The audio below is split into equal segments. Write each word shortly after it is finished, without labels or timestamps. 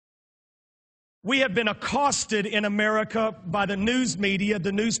We have been accosted in America by the news media,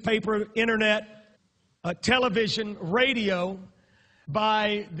 the newspaper, internet, television, radio,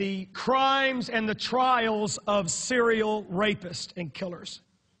 by the crimes and the trials of serial rapists and killers.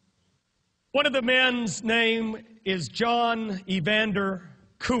 One of the men's name is John Evander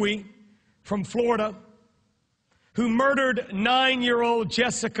Cooey from Florida, who murdered 9-year-old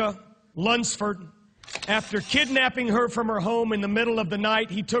Jessica Lunsford. After kidnapping her from her home in the middle of the night,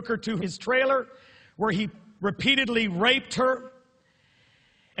 he took her to his trailer where he repeatedly raped her.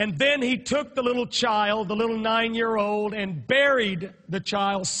 And then he took the little child, the little 9-year-old, and buried the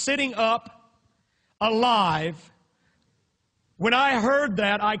child sitting up alive. When I heard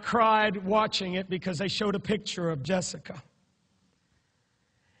that, I cried watching it because they showed a picture of Jessica.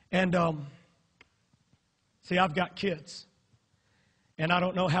 And see, I've got kids. And I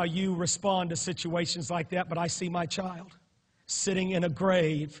don't know how you respond to situations like that, but I see my child sitting in a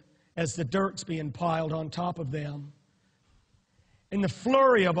grave as the dirt's being piled on top of them. In the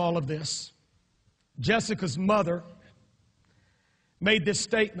flurry of all of this, Jessica's mother made this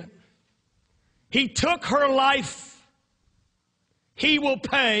statement: "He took her life. He will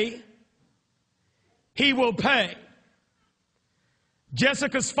pay. He will pay."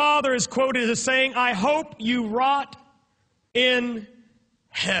 Jessica's father is quoted as saying, "I hope you rot in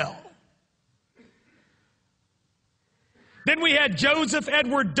hell." Then we had Joseph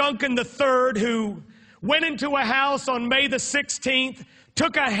Edward Duncan III, who went into a house on May the 16th,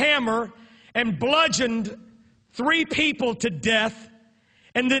 took a hammer and bludgeoned 3 people to death,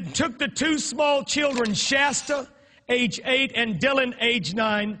 and then took the 2 small children, Shasta, age 8, and Dylan, age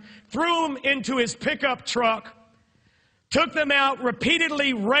 9, threw them into his pickup truck, took them out,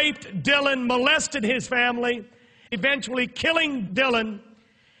 repeatedly raped Dylan, molested his family, eventually killing Dylan.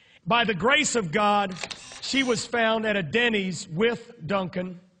 By the grace of God, she was found at a Denny's with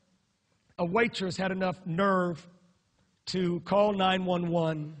Duncan. A waitress had enough nerve to call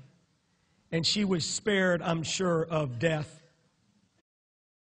 911, and she was spared, I'm sure, of death.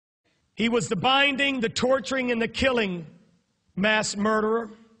 He was the binding, the torturing, and the killing mass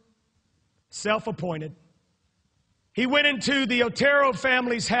murderer, self-appointed. He went into the Otero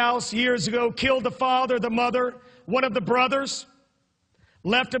family's house years ago, killed the father, the mother, one of the brothers,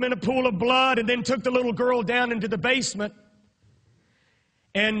 left him in a pool of blood, and then took the little girl down into the basement.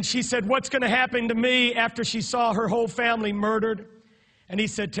 And she said, "What's going to happen to me?" after she saw her whole family murdered. And he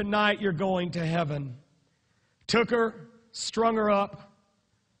said, "Tonight you're going to heaven." Took her, strung her up,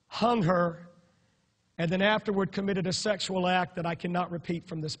 hung her, and then afterward committed a sexual act that I cannot repeat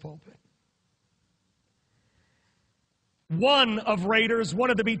from this pulpit. One of Raiders,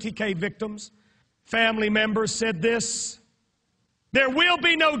 one of the BTK victims, family members said this: "There will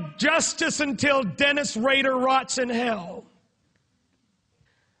be no justice until Dennis Rader rots in hell."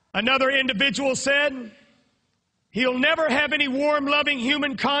 Another individual said, "He'll never have any warm, loving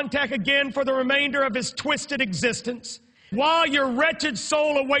human contact again for the remainder of his twisted existence, while your wretched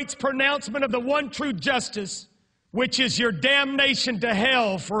soul awaits pronouncement of the one true justice, which is your damnation to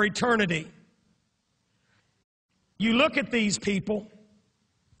hell for eternity." You look at these people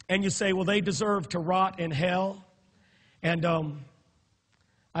and you say, well, they deserve to rot in hell. And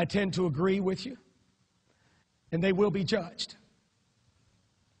I tend to agree with you. And they will be judged.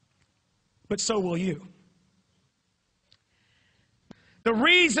 But so will you. The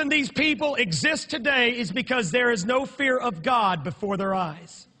reason these people exist today is because there is no fear of God before their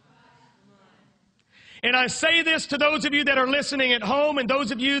eyes. And I say this to those of you that are listening at home and those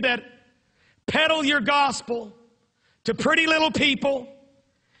of you that peddle your gospel to pretty little people.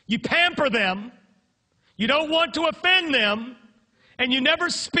 You pamper them. You don't want to offend them. And you never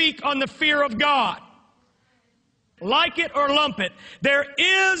speak on the fear of God. Like it or lump it, there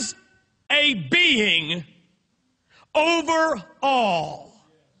is a being over all.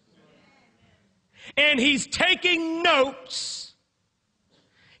 And he's taking notes.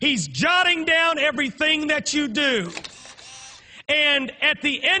 He's jotting down everything that you do. And at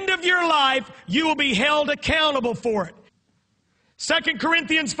the end of your life, you will be held accountable for it. 2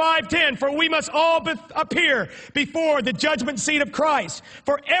 Corinthians 5:10, "For we must all appear before the judgment seat of Christ.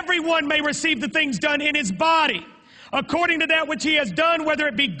 For everyone may receive the things done in his body, according to that which he has done, whether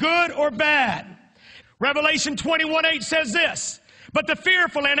it be good or bad." Revelation 21:8 says this: "But the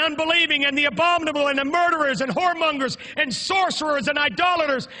fearful and unbelieving and the abominable and the murderers and whoremongers and sorcerers and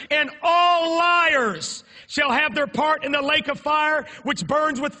idolaters and all liars shall have their part in the lake of fire, which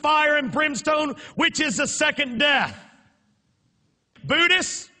burns with fire and brimstone, which is the second death."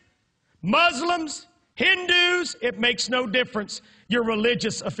 Buddhists, Muslims, Hindus, it makes no difference your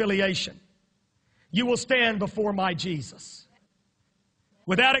religious affiliation. You will stand before my Jesus.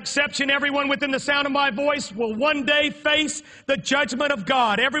 Without exception, everyone within the sound of my voice will one day face the judgment of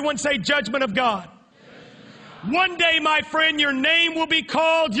God. Everyone say, judgment of God. One day, my friend, your name will be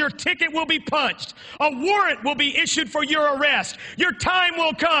called, your ticket will be punched, a warrant will be issued for your arrest, your time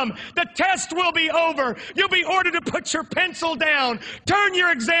will come, the test will be over, you'll be ordered to put your pencil down, turn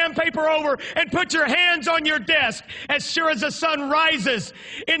your exam paper over, and put your hands on your desk. As sure as the sun rises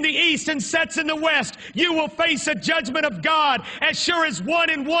in the east and sets in the west, you will face a judgment of God. As sure as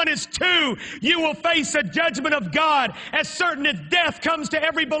 1 and 1 is 2, you will face a judgment of God. As certain as death comes to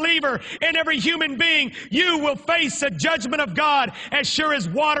every believer and every human being, you will face a judgment of God. As sure as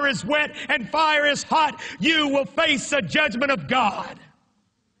water is wet and fire is hot, you will face a judgment of God.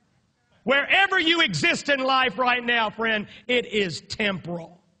 Wherever you exist in life right now, friend, it is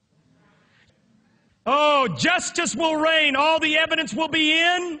temporal. Oh, justice will reign. All the evidence will be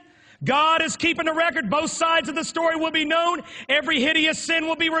in. God is keeping a record. Both sides of the story will be known. Every hideous sin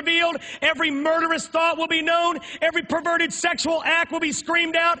will be revealed. Every murderous thought will be known. Every perverted sexual act will be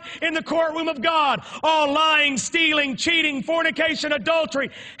screamed out in the courtroom of God. All lying, stealing, cheating, fornication,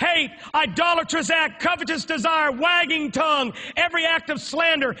 adultery, hate, idolatrous act, covetous desire, wagging tongue, every act of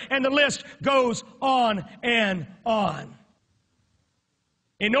slander, and the list goes on and on.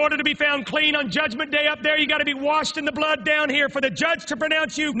 In order to be found clean on Judgment Day up there, you got to be washed in the blood down here. For the judge to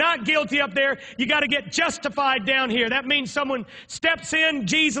pronounce you not guilty up there, you got to get justified down here. That means someone steps in,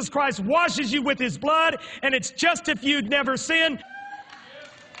 Jesus Christ washes you with His blood, and it's just if you'd never sinned.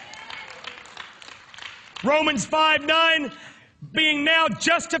 Romans 5:9, being now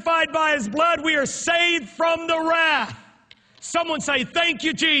justified by His blood, we are saved from the wrath. Someone say, thank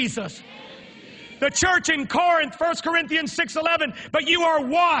you, Jesus. The church in Corinth, 1 Corinthians 6:11, but you are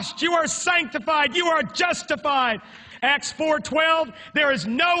washed, you are sanctified, you are justified. Acts 4:12, there is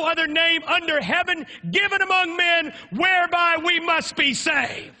no other name under heaven given among men whereby we must be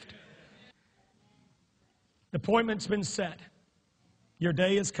saved. The appointment's been set. Your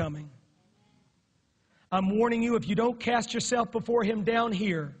day is coming. I'm warning you, if you don't cast yourself before Him down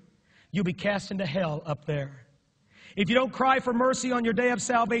here, you'll be cast into hell up there. If you don't cry for mercy on your day of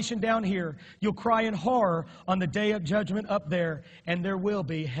salvation down here, you'll cry in horror on the day of judgment up there, and there will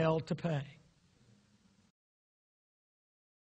be hell to pay.